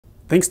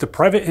Thanks to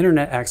Private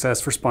Internet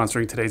Access for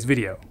sponsoring today's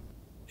video.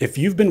 If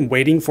you've been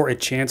waiting for a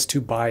chance to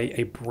buy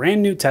a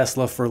brand new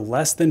Tesla for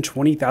less than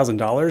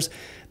 $20,000,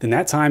 then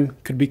that time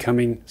could be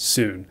coming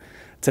soon.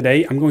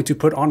 Today, I'm going to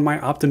put on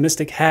my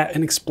optimistic hat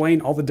and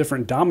explain all the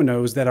different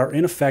dominoes that are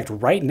in effect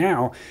right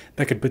now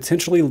that could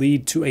potentially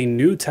lead to a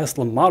new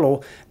Tesla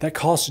model that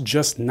costs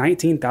just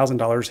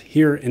 $19,000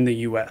 here in the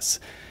US.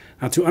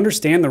 Now, to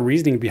understand the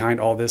reasoning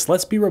behind all this,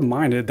 let's be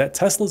reminded that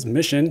Tesla's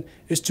mission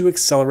is to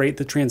accelerate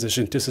the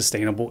transition to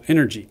sustainable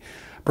energy.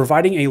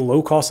 Providing a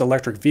low-cost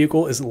electric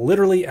vehicle is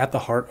literally at the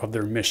heart of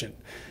their mission.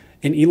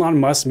 In Elon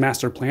Musk's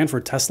master plan for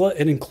Tesla,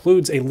 it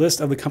includes a list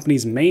of the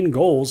company's main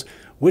goals,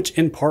 which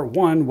in part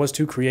one was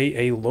to create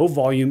a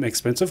low-volume,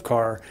 expensive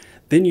car,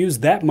 then use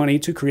that money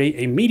to create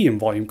a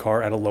medium-volume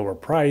car at a lower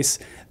price,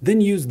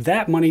 then use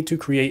that money to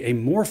create a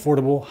more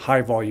affordable,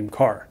 high-volume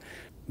car.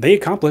 They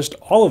accomplished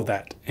all of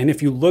that, and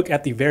if you look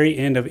at the very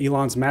end of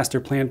Elon's master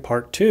plan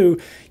part 2,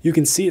 you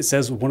can see it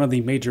says one of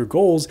the major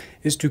goals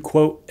is to,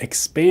 quote,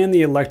 expand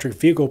the electric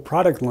vehicle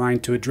product line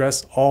to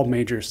address all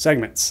major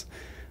segments.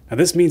 Now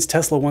this means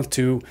Tesla wants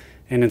to,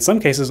 and in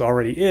some cases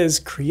already is,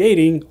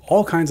 creating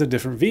all kinds of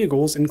different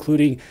vehicles,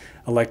 including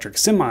electric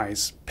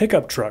semis,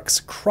 pickup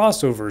trucks,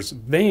 crossovers,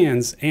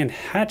 vans, and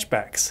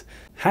hatchbacks.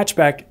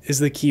 Hatchback is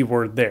the key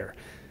word there.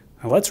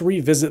 Now let's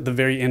revisit the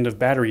very end of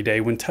Battery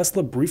Day when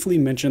Tesla briefly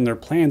mentioned their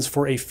plans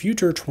for a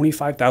future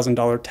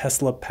 $25,000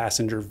 Tesla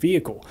passenger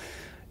vehicle.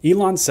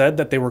 Elon said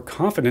that they were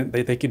confident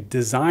that they could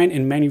design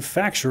and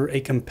manufacture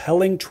a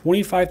compelling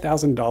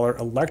 $25,000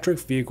 electric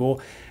vehicle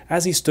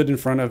as he stood in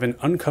front of an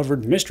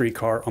uncovered mystery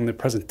car on the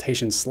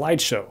presentation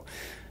slideshow.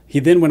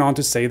 He then went on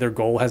to say their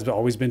goal has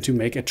always been to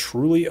make a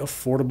truly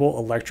affordable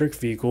electric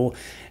vehicle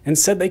and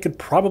said they could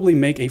probably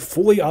make a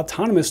fully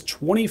autonomous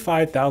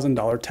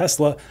 $25,000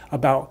 Tesla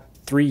about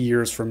 3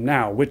 years from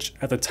now, which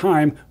at the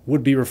time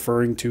would be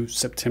referring to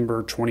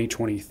September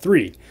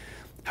 2023.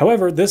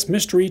 However, this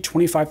mystery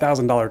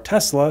 $25,000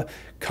 Tesla,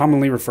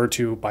 commonly referred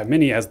to by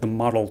many as the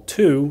Model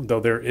 2,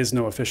 though there is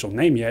no official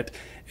name yet,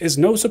 is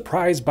no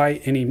surprise by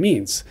any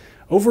means.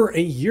 Over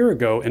a year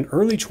ago, in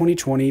early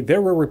 2020,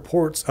 there were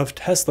reports of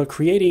Tesla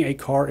creating a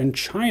car in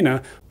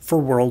China for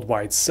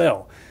worldwide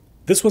sale.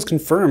 This was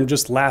confirmed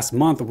just last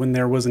month when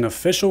there was an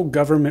official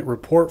government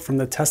report from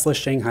the Tesla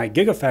Shanghai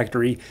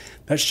Gigafactory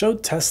that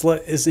showed Tesla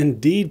is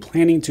indeed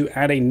planning to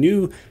add a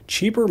new,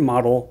 cheaper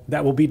model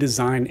that will be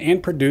designed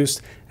and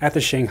produced at the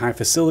Shanghai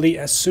facility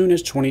as soon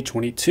as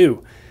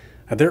 2022.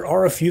 Now, there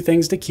are a few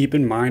things to keep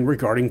in mind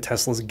regarding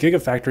Tesla's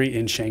Gigafactory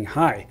in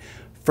Shanghai.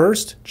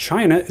 First,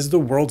 China is the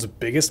world's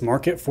biggest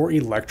market for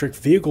electric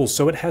vehicles,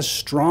 so it has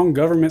strong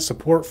government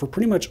support for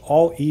pretty much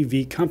all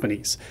EV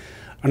companies.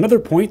 Another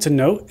point to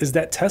note is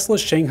that Tesla's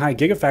Shanghai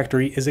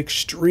Gigafactory is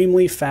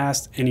extremely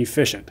fast and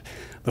efficient.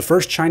 The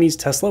first Chinese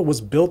Tesla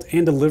was built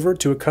and delivered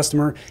to a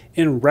customer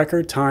in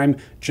record time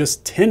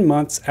just 10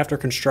 months after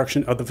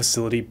construction of the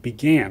facility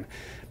began.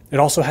 It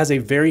also has a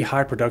very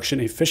high production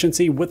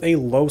efficiency with a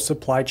low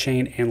supply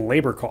chain and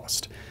labor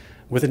cost.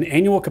 With an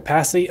annual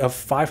capacity of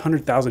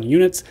 500,000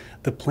 units,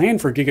 the plan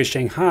for Giga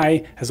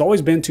Shanghai has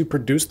always been to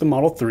produce the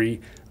Model 3,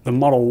 the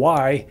Model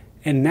Y,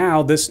 and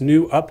now this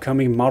new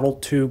upcoming Model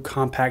 2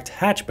 compact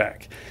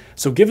hatchback.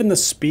 So given the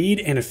speed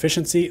and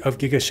efficiency of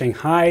Giga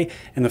Shanghai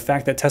and the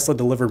fact that Tesla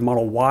delivered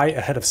Model Y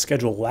ahead of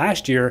schedule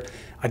last year,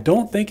 I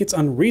don't think it's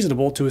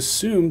unreasonable to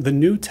assume the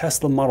new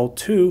Tesla Model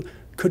 2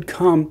 could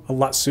come a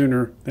lot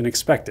sooner than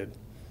expected.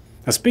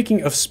 Now,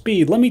 speaking of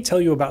speed, let me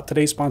tell you about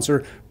today's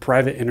sponsor,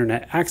 Private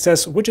Internet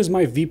Access, which is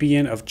my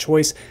VPN of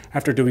choice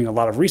after doing a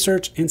lot of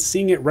research and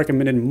seeing it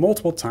recommended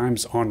multiple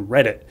times on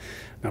Reddit.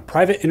 Now,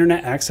 Private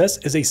Internet Access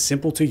is a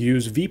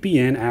simple-to-use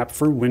VPN app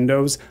for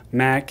Windows,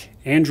 Mac,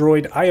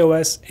 Android,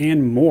 iOS,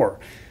 and more.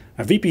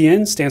 Now,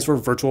 VPN stands for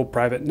Virtual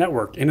Private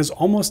Network and is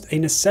almost a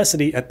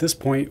necessity at this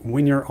point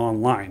when you're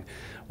online.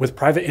 With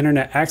Private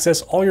Internet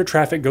Access, all your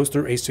traffic goes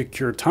through a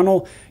secure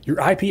tunnel, your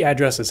IP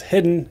address is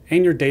hidden,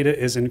 and your data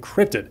is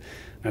encrypted.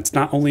 That's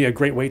not only a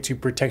great way to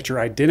protect your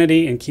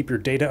identity and keep your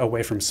data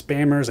away from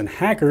spammers and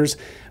hackers,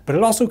 but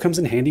it also comes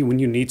in handy when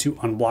you need to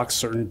unblock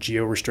certain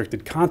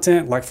geo-restricted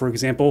content, like for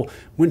example,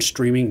 when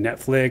streaming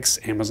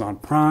Netflix, Amazon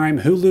Prime,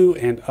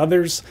 Hulu, and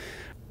others.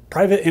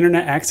 Private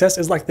Internet Access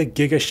is like the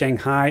Giga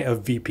Shanghai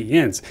of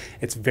VPNs.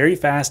 It's very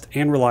fast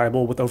and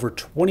reliable with over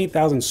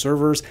 20,000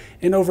 servers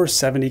in over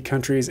 70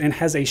 countries and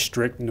has a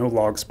strict no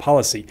logs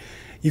policy.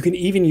 You can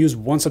even use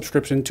one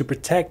subscription to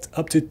protect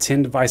up to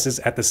 10 devices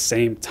at the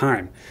same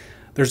time.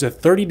 There's a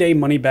 30-day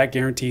money-back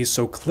guarantee,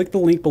 so click the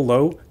link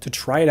below to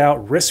try it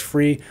out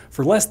risk-free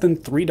for less than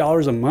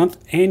 $3 a month,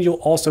 and you'll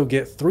also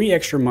get 3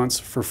 extra months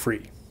for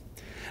free.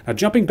 Now,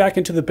 jumping back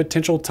into the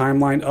potential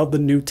timeline of the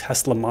new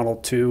Tesla Model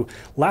 2,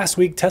 last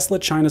week Tesla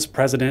China's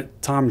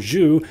president Tom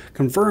Zhu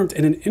confirmed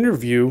in an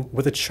interview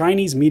with a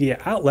Chinese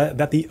media outlet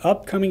that the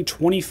upcoming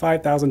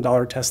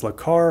 $25,000 Tesla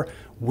car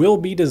will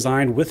be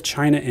designed with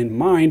China in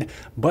mind,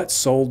 but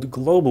sold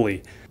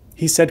globally.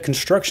 He said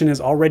construction is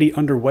already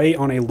underway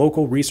on a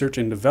local research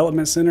and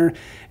development center,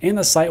 and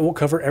the site will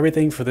cover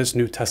everything for this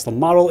new Tesla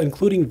model,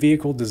 including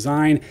vehicle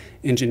design,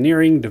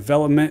 engineering,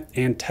 development,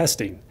 and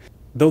testing.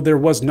 Though there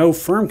was no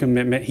firm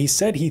commitment, he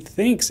said he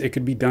thinks it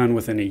could be done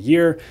within a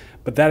year,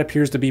 but that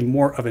appears to be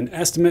more of an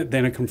estimate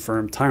than a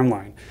confirmed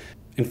timeline.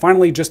 And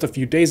finally, just a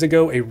few days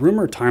ago, a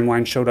rumor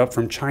timeline showed up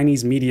from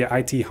Chinese media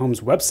IT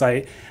Home's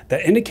website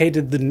that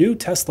indicated the new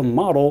Tesla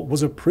model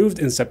was approved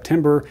in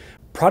September,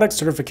 product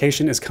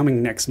certification is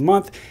coming next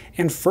month,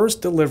 and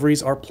first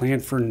deliveries are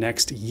planned for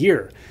next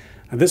year.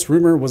 Now, this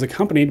rumor was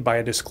accompanied by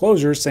a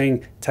disclosure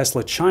saying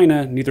Tesla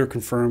China neither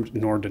confirmed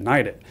nor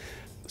denied it.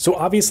 So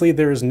obviously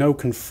there is no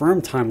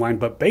confirmed timeline,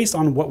 but based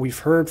on what we've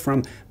heard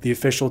from the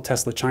official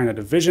Tesla China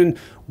division,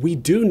 we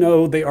do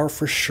know they are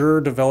for sure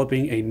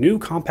developing a new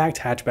compact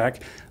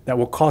hatchback that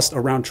will cost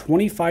around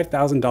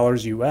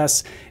 $25,000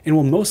 US and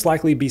will most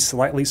likely be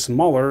slightly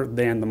smaller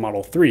than the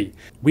Model 3.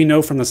 We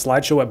know from the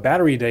slideshow at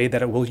Battery Day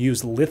that it will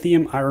use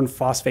lithium iron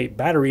phosphate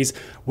batteries,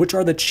 which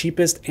are the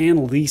cheapest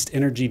and least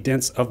energy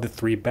dense of the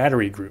three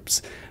battery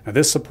groups. Now,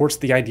 this supports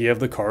the idea of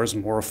the car's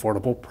more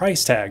affordable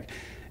price tag,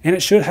 and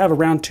it should have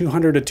around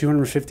 200 to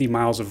 250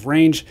 miles of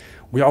range.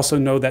 We also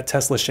know that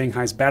Tesla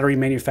Shanghai's battery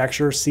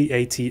manufacturer,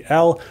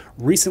 CATL,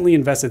 recently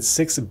invested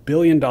 $6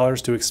 billion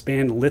to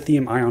expand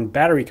lithium-ion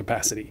battery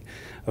capacity.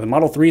 The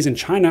Model 3s in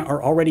China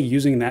are already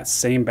using that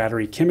same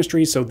battery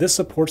chemistry, so this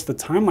supports the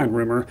timeline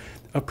rumor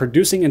of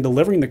producing and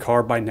delivering the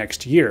car by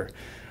next year.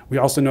 We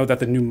also know that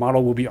the new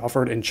model will be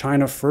offered in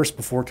China first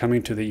before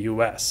coming to the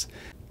US.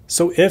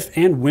 So if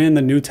and when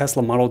the new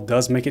Tesla model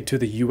does make it to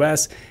the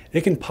US,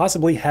 it can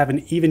possibly have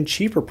an even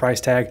cheaper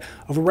price tag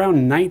of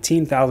around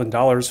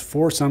 $19,000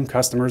 for some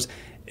customers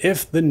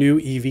if the new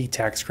EV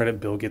tax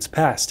credit bill gets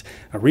passed.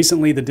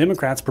 Recently, the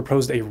Democrats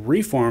proposed a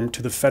reform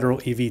to the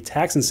federal EV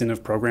tax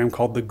incentive program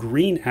called the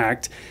Green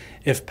Act.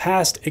 If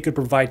passed, it could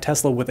provide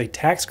Tesla with a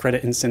tax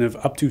credit incentive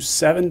up to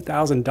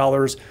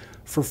 $7,000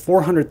 for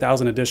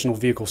 400,000 additional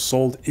vehicles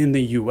sold in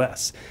the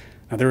US.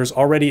 Now, there is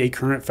already a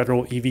current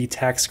federal EV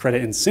tax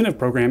credit incentive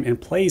program in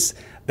place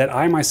that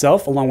I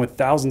myself, along with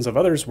thousands of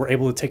others, were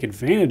able to take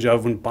advantage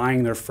of when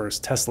buying their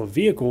first Tesla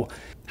vehicle.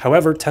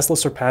 However, Tesla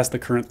surpassed the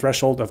current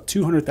threshold of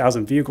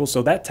 200,000 vehicles,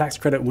 so that tax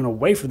credit went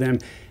away for them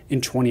in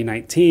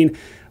 2019.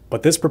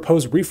 But this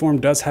proposed reform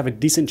does have a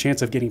decent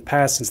chance of getting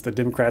passed since the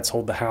Democrats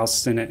hold the House,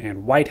 Senate,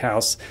 and White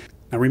House.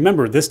 Now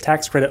remember, this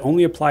tax credit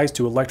only applies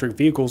to electric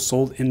vehicles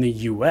sold in the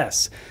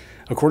US.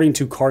 According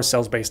to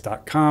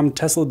carsalesbase.com,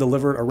 Tesla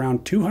delivered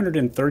around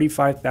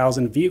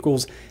 235,000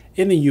 vehicles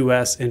in the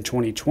US in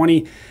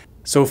 2020.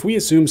 So if we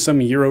assume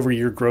some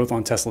year-over-year growth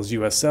on Tesla's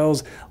US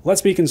sales,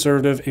 let's be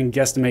conservative and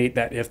guesstimate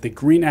that if the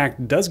Green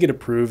Act does get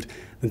approved,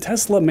 then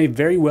Tesla may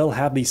very well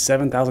have the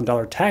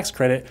 $7,000 tax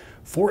credit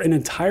for an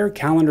entire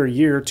calendar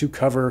year to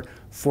cover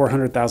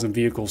 400,000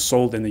 vehicles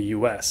sold in the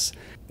US.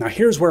 Now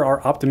here's where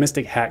our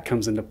optimistic hat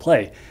comes into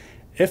play.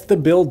 If the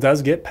bill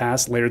does get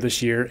passed later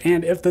this year,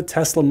 and if the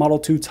Tesla Model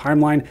 2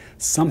 timeline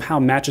somehow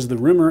matches the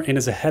rumor and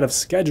is ahead of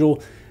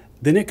schedule,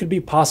 then it could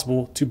be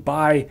possible to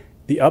buy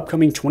the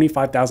upcoming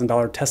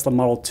 $25,000 Tesla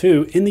Model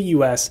 2 in the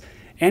US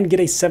and get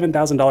a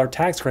 $7,000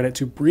 tax credit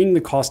to bring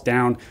the cost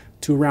down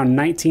to around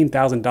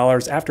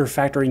 $19,000 after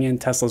factoring in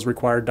Tesla's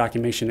required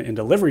documentation and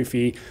delivery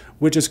fee,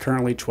 which is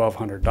currently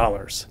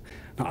 $1,200.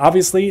 Now,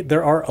 obviously,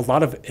 there are a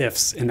lot of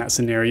ifs in that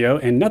scenario,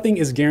 and nothing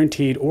is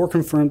guaranteed or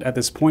confirmed at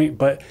this point,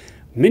 but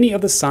many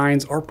of the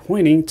signs are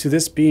pointing to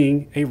this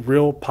being a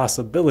real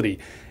possibility.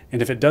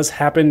 And if it does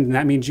happen,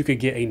 that means you could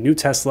get a new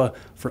Tesla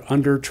for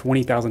under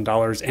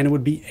 $20,000, and it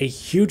would be a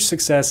huge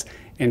success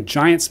and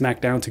giant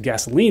smackdown to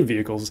gasoline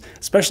vehicles,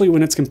 especially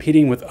when it's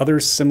competing with other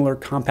similar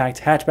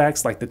compact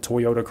hatchbacks like the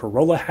Toyota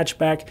Corolla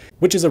hatchback,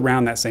 which is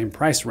around that same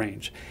price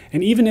range.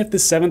 And even if the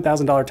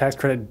 $7,000 tax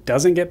credit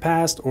doesn't get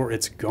passed, or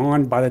it's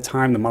gone by the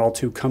time the Model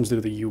 2 comes to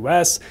the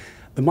US,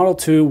 the Model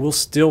 2 will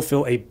still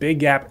fill a big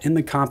gap in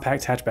the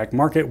compact hatchback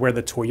market where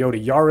the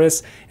Toyota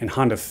Yaris and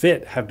Honda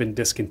Fit have been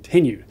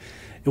discontinued.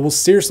 It will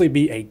seriously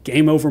be a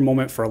game over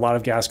moment for a lot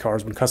of gas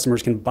cars when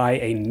customers can buy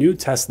a new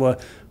Tesla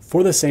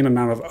for the same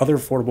amount of other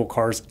affordable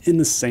cars in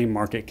the same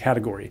market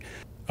category.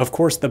 Of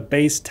course, the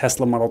base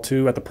Tesla Model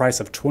 2 at the price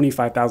of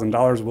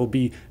 $25,000 will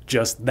be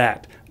just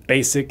that,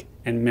 basic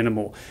and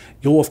minimal.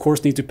 You'll of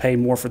course need to pay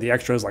more for the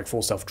extras like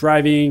full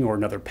self-driving or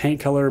another paint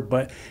color,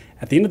 but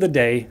at the end of the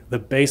day, the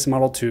base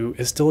Model 2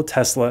 is still a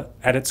Tesla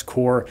at its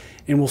core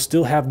and will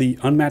still have the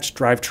unmatched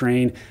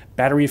drivetrain,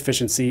 battery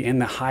efficiency,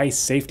 and the high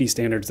safety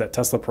standards that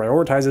Tesla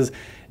prioritizes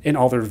in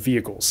all their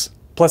vehicles.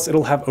 Plus,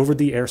 it'll have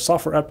over-the-air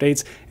software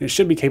updates, and it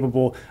should be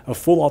capable of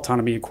full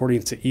autonomy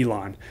according to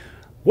Elon.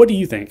 What do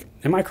you think?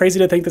 Am I crazy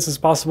to think this is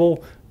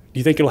possible? Do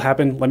you think it'll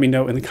happen? Let me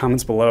know in the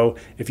comments below.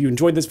 If you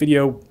enjoyed this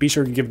video, be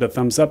sure to give it a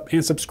thumbs up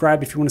and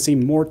subscribe if you want to see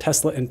more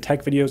Tesla and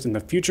tech videos in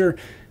the future.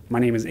 My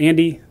name is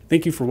Andy.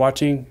 Thank you for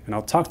watching, and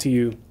I'll talk to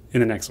you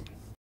in the next one.